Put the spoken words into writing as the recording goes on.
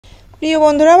প্রিয়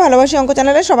বন্ধুরা, ভালোবাসি অঙ্ক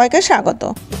চ্যানেলে সবাইকে স্বাগত।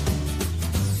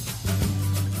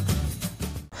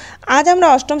 আজ আমরা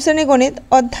অষ্টম শ্রেণী গণিত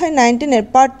অধ্যায় 19-এর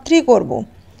পার্ট 3 করব।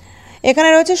 এখানে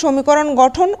রয়েছে সমীকরণ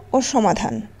গঠন ও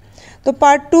সমাধান। তো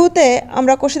পার্ট 2-তে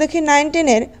আমরা কোষে দেখি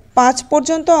 19-এর 5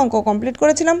 পর্যন্ত অঙ্ক কমপ্লিট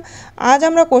করেছিলাম। আজ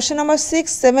আমরা কোশ্চেন নাম্বার 6,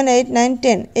 7, 8, 9,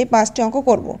 10 এই 5টি অঙ্ক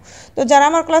করব। তো যারা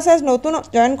আমার ক্লাসে আজ নতুন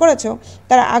জয়েন করেছো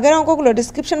তারা আগের অঙ্কগুলো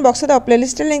ডিসক্রিপশন বক্সে দেওয়া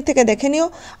প্লেলিস্টের লিঙ্ক থেকে দেখে নিও,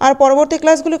 আর পরবর্তী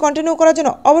ক্লাসগুলি কন্টিনিউ করার জন্য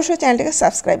অবশ্যই চ্যানেলটিকে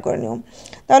সাবস্ক্রাইব করে নিও।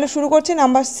 তাহলে শুরু করছি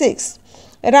নাম্বার 6।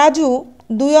 রাজু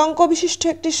 2 অঙ্ক বিশিষ্ট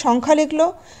একটি সংখ্যা লিখল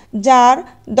যার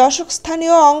দশক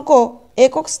স্থানীয় অঙ্ক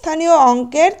একক স্থানীয়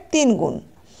অঙ্কের 3 গুণ,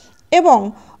 এবং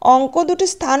অঙ্ক দুটি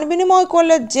স্থান বিনিময়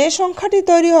করলে যে সংখ্যাটি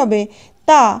তৈরি হবে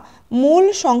তা মূল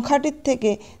সংখ্যাটির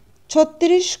থেকে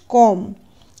 36 কম।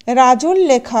 রাজুর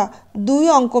লেখা 2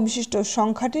 অঙ্ক বিশিষ্ট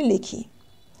সংখ্যাটি লিখি।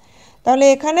 তাহলে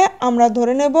এখানে আমরা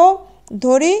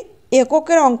ধরি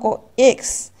এককের অঙ্ক x,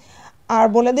 আর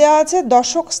বলে দেওয়া আছে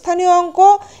দশক স্থানীয় অঙ্ক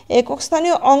একক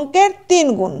স্থানীয় অঙ্কের 3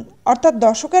 গুণ, অর্থাৎ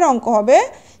দশকের অঙ্ক হবে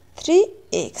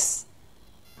 3x।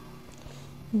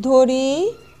 ধরি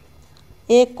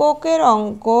এককের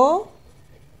অঙ্ক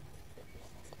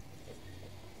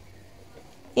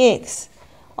x,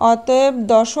 অতএব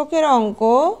দশকের অঙ্ক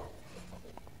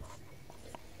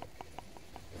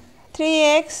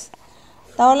 3x।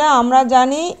 তাহলে আমরা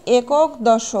জানি একক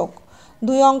দশক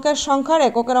 2 অঙ্কের সংখ্যার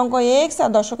এককের অঙ্ক x আর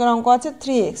দশকের অঙ্ক আছে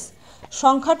 3x।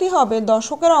 সংখ্যাটি হবে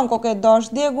দশকের অঙ্ককে 10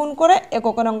 দিয়ে গুণ করে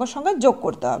এককের অঙ্কের সঙ্গে যোগ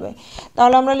করতে হবে।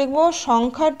 তাহলে আমরা লিখব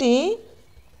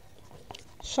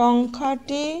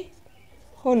সংখ্যাটি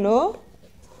হলো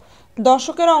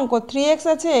দশকের অঙ্ক 3x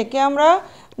আছে, একে আমরা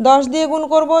 10 দিয়ে গুণ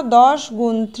করব, 10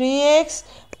 গুণ 3x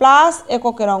প্লাস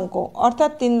এককের অঙ্ক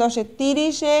অর্থাৎ 3 10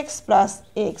 30x প্লাস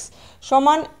x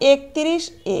সমান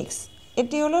 31x।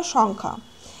 এটি হলো সংখ্যা।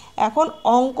 এখন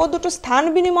অঙ্ক দুটো স্থান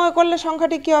বিনিময় করলে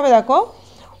সংখ্যাটি কী হবে দেখো,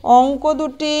 অঙ্ক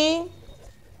দুটি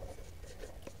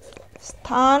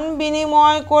স্থান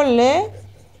বিনিময়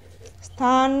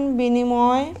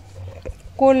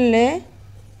করলে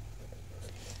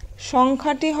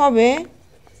সংখ্যাটি হবে,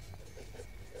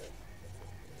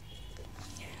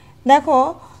 দেখো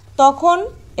তখন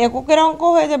এককের অঙ্ক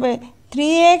হয়ে যাবে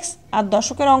 3x আর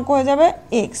দশকের অঙ্ক হয়ে যাবে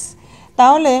x।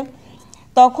 তাহলে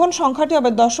তখন সংখ্যাটি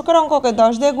হবে দশকের অঙ্ককে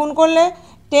 10 দিয়ে গুণ করলে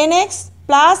 10x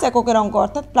প্লাস এককের অঙ্ক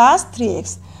অর্থাৎ প্লাস 3x।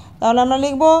 তাহলে আমরা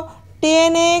লিখব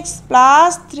 10x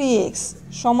প্লাস 3x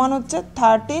সমান হচ্ছে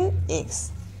 13x।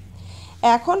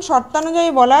 এখন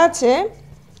শর্তানুযায়ী বলা আছে,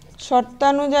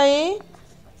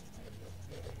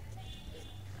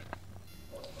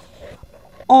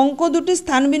 অঙ্ক দুটি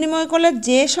স্থান বিনিময় করলে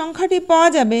যে সংখ্যাটি পাওয়া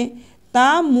যাবে তা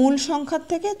মূল সংখ্যার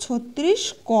থেকে 36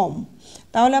 কম।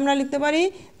 তাহলে আমরা লিখতে পারি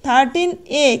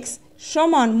 13x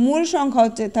সমান মূল সংখ্যা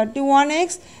হচ্ছে 31x,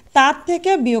 তার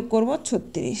থেকে বিয়োগ করব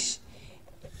 36।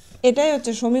 এটাই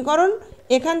হচ্ছে সমীকরণ।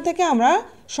 এখান থেকে আমরা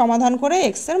সমাধান করে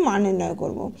x এর মান নির্ণয়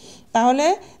করব। তাহলে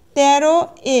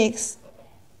 13x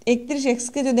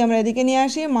 31xকে যদি আমরা এদিকে নিয়ে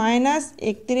আসি মাইনাস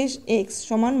 31x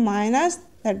সমান মাইনাস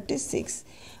 36,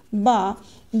 বা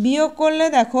বিয়োগ করলে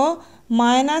দেখো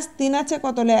মাইনাস 3 আছে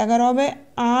কত হলে 11 হবে,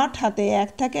 8 হাতে 1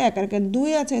 থাকে 1 আর 2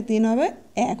 আছে 3 হবে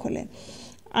 1 হলে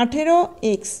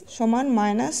 18x সমান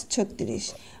মাইনাস 36,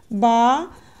 বা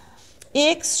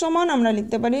x সমান আমরা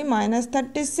লিখতে পারি minus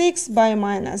 36 by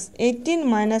minus 18,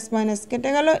 minus minus কেটে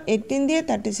গেল, 18 দিয়ে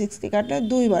 36কে কাটলে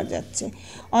 2 বার যাচ্ছে,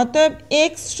 অতএব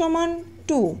x সমান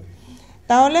 2।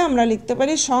 তাহলে আমরা লিখতে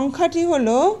পারি সংখ্যাটি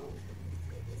হলো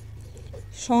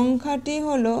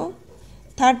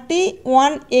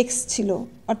 31x ছিল,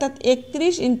 অর্থাৎ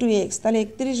 31 ইন্টু x, তাহলে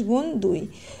 31 গুণ 2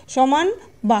 সমান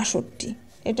 62।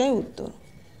 এটাই উত্তর।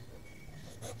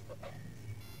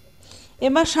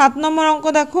 এবার 7 নম্বর অঙ্ক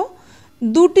দেখো,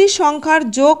 দুটি সংখ্যার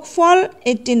যোগফল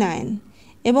 89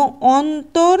 এবং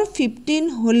অন্তর 15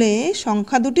 হলে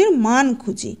সংখ্যা দুটির মান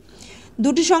খুঁজি।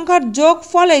 দুটি সংখ্যার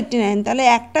যোগফল 89, তাহলে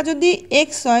একটা যদি x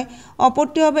হয়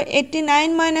অপরটি হবে 89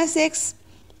 মাইনাস x।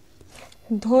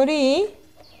 ধরি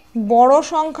বড়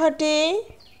সংখ্যাটি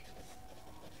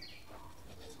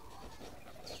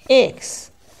x,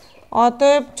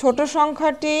 অতএব ছোট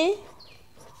সংখ্যাটি,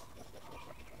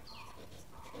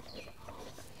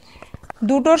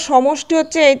 দুটোর সমষ্টি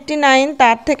হচ্ছে 89,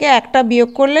 তার থেকে একটা বিয়োগ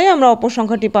করলেই আমরা অপর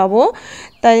সংখ্যাটি পাবো,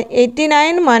 তাই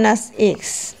 89 মাইনাস x।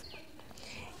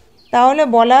 তাহলে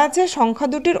বলা আছে সংখ্যা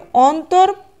দুটির অন্তর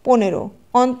 15,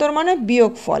 অন্তর মানে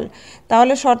বিয়োগফল।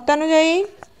 তাহলে শর্তানুযায়ী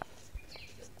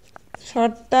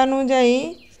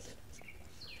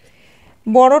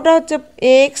বড়টা হচ্ছে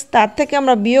x, তার থেকে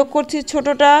আমরা বিয়োগ করছি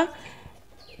ছোটটা,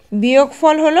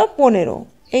 বিয়োগফল হলো 15।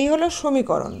 এই হলো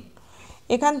সমীকরণ।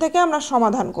 এখান থেকে আমরা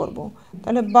সমাধান করব।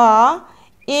 তাহলে বা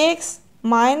x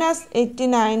মাইনাস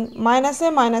 89 মাইনাসে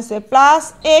মাইনাসে প্লাস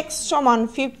এক্স সমান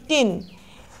 15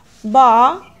 বা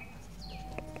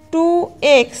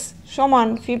 2x সমান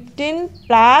 15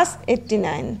 প্লাস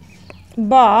 89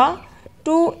 বা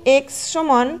 2x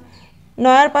সমান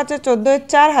 9 আর 5 14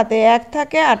 4 হাতে 1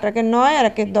 থাকে 8 একে 9 আর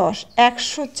 1 10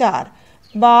 104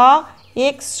 বা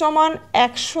x সমান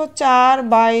 104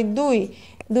 বাই 2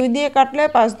 2 দিয়ে কাটলে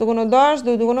 5 দুগুণ 10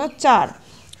 2 দুগুণ 4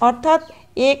 অর্থাৎ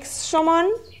x সমান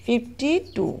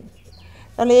 52।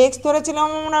 তাহলে x ধরেছিলাম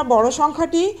আমরা বড়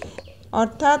সংখ্যাটি,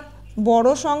 অর্থাৎ বড়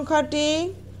সংখ্যাটি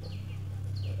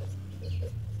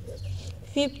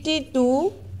 52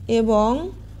 এবং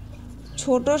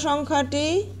ছোট সংখ্যাটি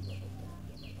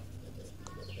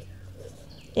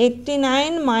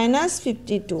 89 মাইনাস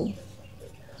 52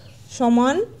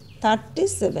 সমান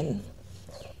 37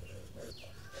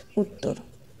 উত্তর।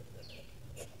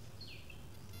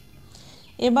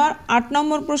 এবার 8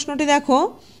 নম্বর প্রশ্নটি দেখো,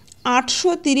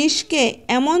 830কে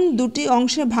এমন দুটি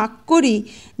অংশে ভাগ করি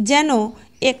যেন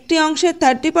একটি অংশের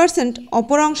 30%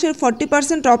 অপর অংশের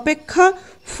 40% অপেক্ষা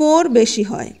 4 বেশি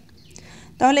হয়।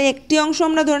 তাহলে একটি অংশ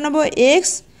আমরা ধরে নেব x,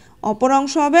 অপর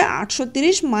অংশ হবে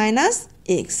 830 মাইনাস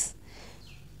এক্স।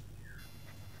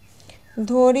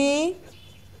 ধরি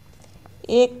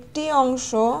একটি অংশ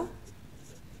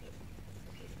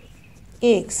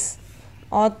x,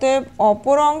 অতএব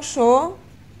অপর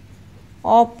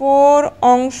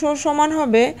অংশ সমান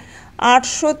হবে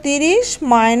 830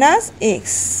 মাইনাস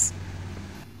এক্স।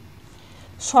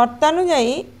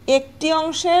 শর্তানুযায়ী একটি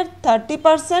অংশের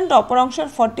 30% অপর অংশের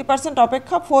 40%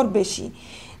 অপেক্ষা 4 বেশি।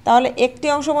 তাহলে একটি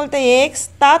অংশ বলতে x,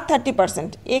 তার 30%,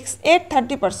 x এর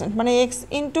 30% মানে x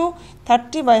ইন্টু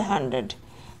 30/100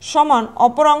 সমান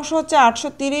অপর অংশ হচ্ছে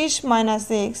 830 মাইনাস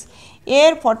এক্স,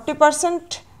 এর 40%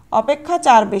 অপেক্ষা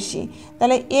 4 বেশি।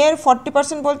 তাহলে এর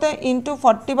 40% বলতে ইন্টু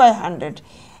 40/100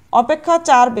 অপেক্ষা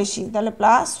 4 বেশি, তাহলে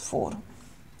প্লাস 4।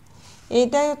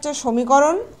 এইটাই হচ্ছে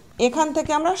সমীকরণ। এখান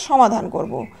থেকে আমরা সমাধান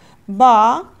করব। বা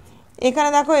এখানে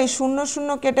দেখো এই 0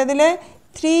 0 কেটে দিলে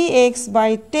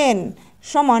 3x/10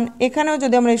 সমান, এখানেও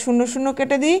যদি আমরা এই 0 0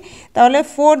 কেটে দিই তাহলে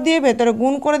 4 দিয়ে ভেতরে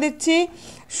গুণ করে দিচ্ছি।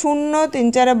 0 3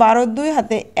 4 12 2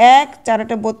 হাতে 1 4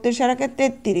 8 32 আর 1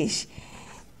 33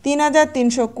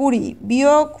 3320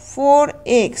 বিয়োগ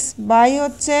 4x বাই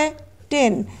হচ্ছে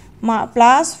 10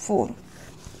 প্লাস 4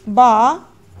 বা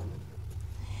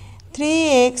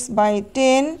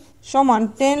 3x/10 সমান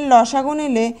 10 লসাগু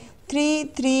নিলে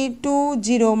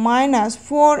 3320 মাইনাস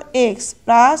 4x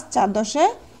প্লাস 4 10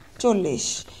 40,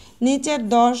 নিচের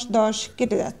 10 10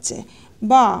 কেটে যাচ্ছে।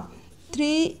 বা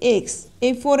 3x,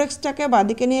 এই 4xটাকে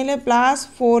বাদিকে নিয়ে এলে প্লাস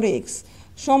 4x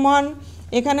সমান,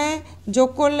 এখানে যোগ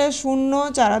করলে 0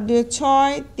 4 2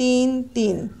 6 3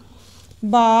 3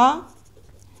 বা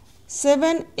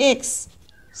 7x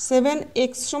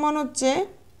সমান হচ্ছে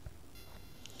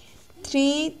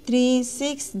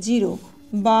 3360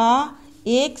 বা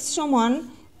x সমান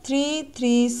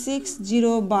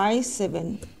 3360/7।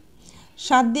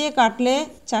 7 দিয়ে কাটলে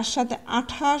 4 7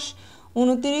 28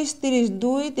 29 30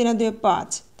 2 3 2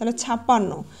 5, তাহলে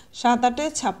 56, 7 8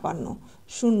 56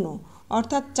 0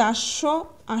 অর্থাৎ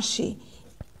 480।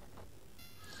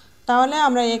 তাহলে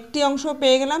আমরা একটি অংশ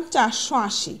পেয়ে গেলাম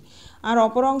 480 আর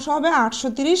অপর অংশ হবে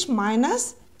 830 মাইনাস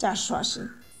 480।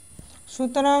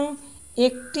 সুতরাং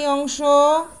একটি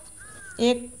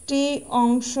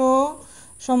অংশ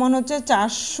সমান হচ্ছে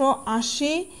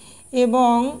 480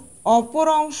 এবং অপর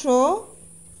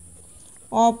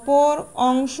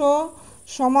অংশ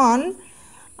সমান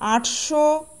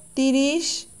 830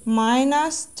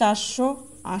 মাইনাস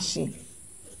 480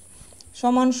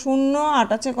 সমান 0। 8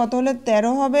 আছে কত হলে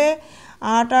 13 হবে,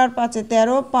 8 আর 5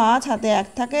 13, 5 হাতে 1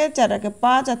 থাকে 4 1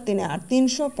 5 আর 3 8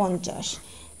 350।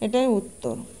 এটাই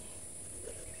উত্তর।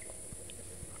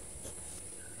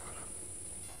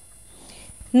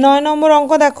 9 নম্বর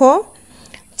অঙ্ক দেখো,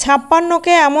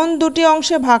 56কে এমন দুটি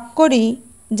অংশে ভাগ করি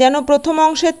যেন প্রথম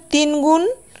অংশের 3 গুণ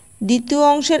দ্বিতীয়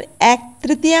অংশের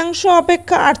 1/3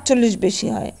 অপেক্ষা 48 বেশি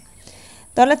হয়।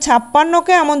 তাহলে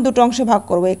 56কে এমন দুটো অংশে ভাগ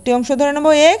করব। একটি অংশ ধরে নেব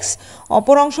x,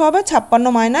 অপর অংশ হবে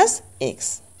 56 মাইনাস এক্স।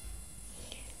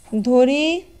 ধরি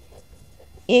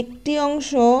একটি অংশ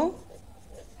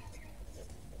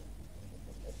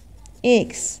x,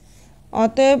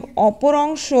 অতএব অপর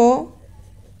অংশ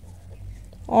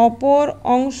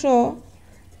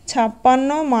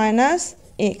 56 মাইনাস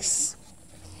এক্স।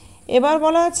 এবার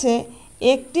বলা আছে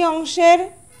একটি অংশের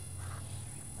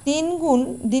 3 গুণ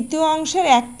দ্বিতীয় অংশের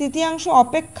 1/3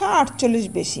 অপেক্ষা 48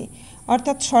 বেশি,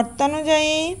 অর্থাৎ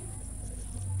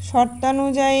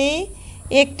শর্তানুযায়ী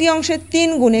একটি অংশের 3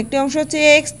 গুণ, একটি অংশ হচ্ছে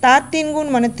x, তার 3 গুণ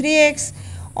মানে 3x,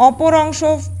 অপর অংশ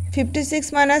 56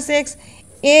 মাইনাস এক্স,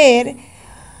 এর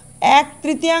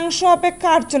 1/3 অপেক্ষা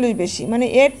 48 বেশি, মানে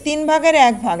এর 3 ভাগের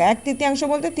 1 ভাগ, 1/3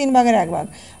 বলতে 3 ভাগের 1 ভাগ,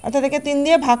 অর্থাৎ একে 3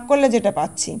 দিয়ে ভাগ করলে যেটা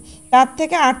পাচ্ছি তার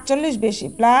থেকে 48 বেশি,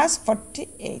 প্লাস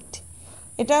 48।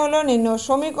 এটা হলো নির্ণয়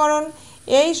সমীকরণ।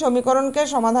 এই সমীকরণকে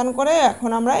সমাধান করে এখন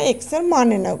আমরা এক্সের মান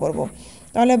নির্ণয় করব।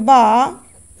 তাহলে বা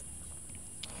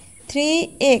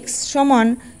 3x সমান,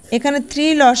 এখানে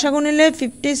 3 লসাগু নিলে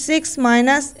 56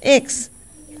 মাইনাস এক্স,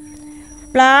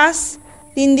 প্লাস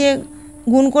 3 দিয়ে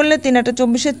গুণ করলে 3 × 8 =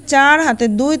 24, 4 হাতে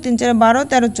 2, 3 × 4 = 12,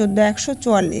 13 × 14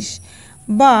 144,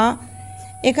 বা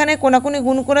এখানে কোনাকুনি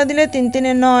গুণ করে দিলে 3 × 3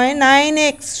 = 9,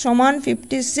 9x সমান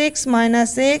 56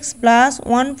 মাইনাস এক্স প্লাস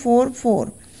 144,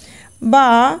 বা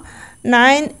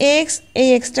 9x এই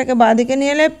এক্সটাকে বাঁদিকে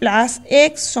নিয়ে এলে প্লাস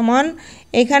এক্স সমান,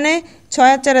 এখানে 6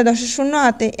 আর 4 10 0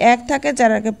 হাতে 1 থাকে,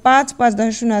 4 আর 5, 5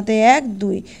 10 0 হাতে 1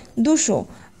 2 200,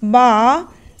 বা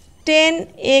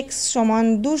 10x সমান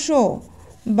 200,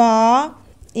 বা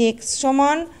x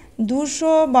সমান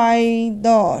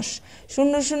 200/10,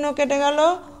 0 0 কেটে গেল,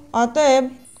 অতএব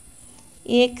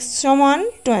x সমান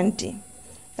 20।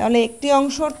 তাহলে একটি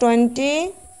অংশ 20,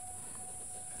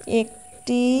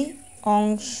 একটি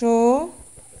অংশ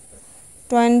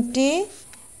 20,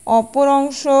 অপর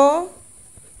অংশ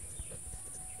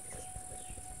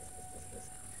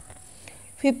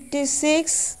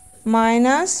 56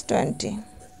 মাইনাস 20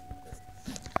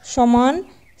 সমান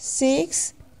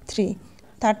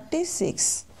 36।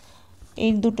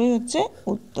 এই দুটোই হচ্ছে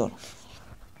উত্তর।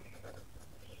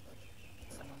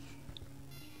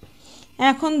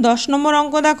 এখন 10 নম্বর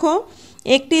অঙ্ক দেখো,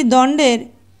 একটি দণ্ডের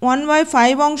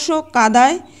 1/5 অংশ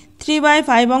কাদায়,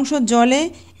 3/5 অংশ জলে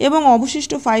এবং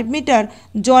অবশিষ্ট 5 মিটার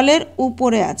জলের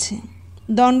উপরে আছে।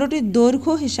 দণ্ডটির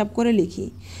দৈর্ঘ্য হিসাব করে লিখি।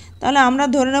 তাহলে আমরা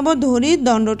ধরে নেব, ধরি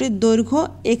দণ্ডটির দৈর্ঘ্য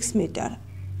x মিটার,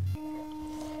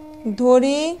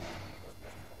 ধরি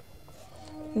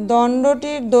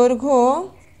দণ্ডটির দৈর্ঘ্য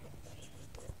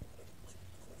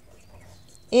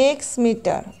x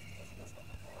মিটার।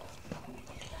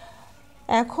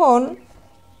 এখন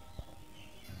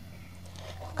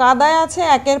কাদায় আছে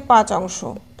 1/5 অংশ,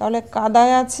 তাহলে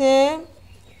কাদায় আছে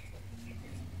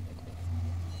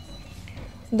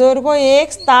দৈর্ঘ্য x,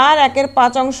 তার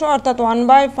 1/5 অংশ অর্থাৎ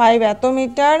 1/5 এত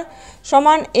মিটার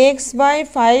সমান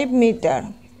x/5 মিটার।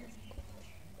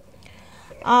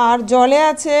 আর জলে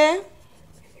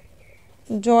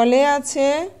আছে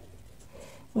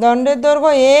দণ্ডের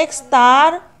দৈর্ঘ্য x,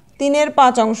 তার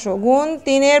 3/5 অংশ গুণ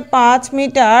 3/5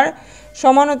 মিটার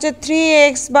সমান হচ্ছে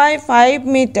 3x/5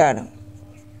 মিটার।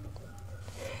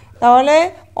 তাহলে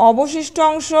অবশিষ্ট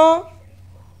অংশ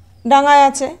ডাঙায়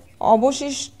আছে,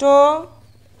 অবশিষ্ট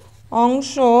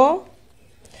অংশ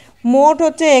মোট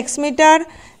হচ্ছে x মিটার,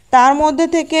 তার মধ্যে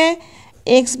থেকে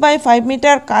x/5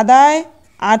 মিটার কাদায়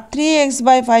আর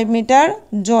 3x/5 মিটার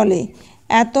জলে,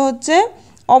 এত হচ্ছে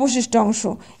অবশিষ্ট অংশ,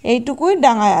 এইটুকুই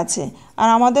ডাঙায় আছে। আর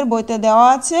আমাদের বইতে দেওয়া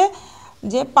আছে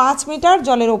যে 5 মিটার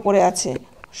জলের ওপরে আছে।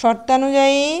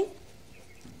 শর্তানুযায়ী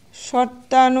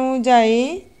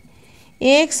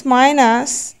x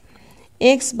minus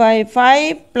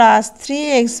x/5 plus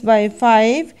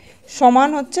 3x/5 সমান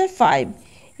হচ্ছে 5।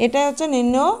 এটাই হচ্ছে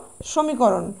নির্ণয়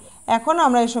সমীকরণ। এখন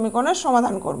আমরা এই সমীকরণের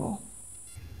সমাধান করব।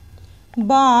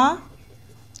 বা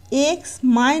x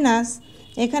মাইনাস,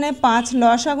 এখানে 5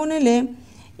 লসাগু নিলে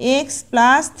x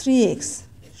প্লাস 3x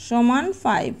সমান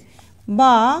 5,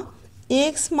 বা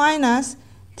x মাইনাস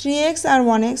 3x আর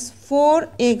 1x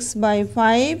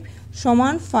 4x/5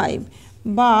 সমান 5,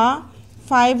 বা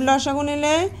 5 লসাগু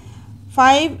নিলে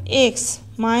 5x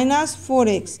মাইনাস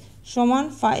 4x সমান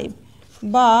 5,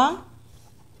 বা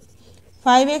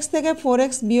 5x থেকে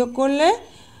 4x বিয়োগ করলে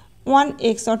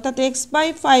 1x অর্থাৎ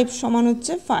x/5 সমান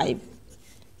হচ্ছে 5,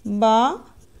 বা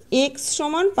x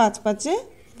সমান 5 × 5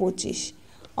 = 25,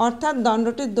 অর্থাৎ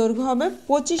দণ্ডটির দৈর্ঘ্য হবে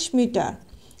 25 মিটার।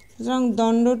 সুতরাং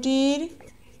দণ্ডটির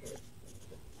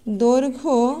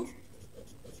দৈর্ঘ্য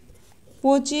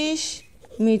 25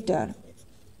 মিটার,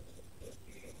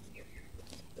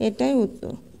 এটাই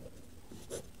উত্তর।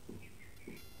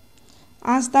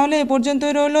 আজ তাহলে এ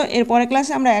পর্যন্তই রইল। এর পরের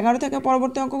ক্লাসে আমরা 11 থেকে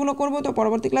পরবর্তী অঙ্কগুলো করব। তো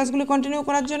পরবর্তী ক্লাসগুলি কন্টিনিউ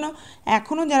করার জন্য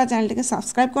এখনও যারা চ্যানেলটিকে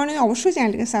সাবস্ক্রাইব করেনি অবশ্যই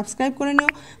চ্যানেলটিকে সাবস্ক্রাইব করে নিও,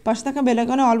 পাশে থাকা বেল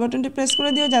আইকনে অল বাটনটি প্রেস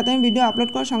করে দিও, যাতে আমি ভিডিও আপলোড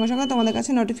করার সঙ্গে সঙ্গে তোমাদের কাছে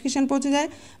নোটিফিকেশান পৌঁছে যায়।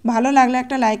 ভালো লাগলে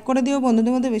একটা লাইক করে দিও,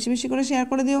 বন্ধুদের মধ্যে বেশি বেশি করে শেয়ার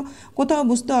করে দিও। কোথাও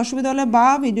বুঝতে অসুবিধা হলে বা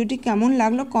ভিডিওটি কেমন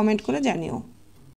লাগলো কমেন্ট করে জানিও।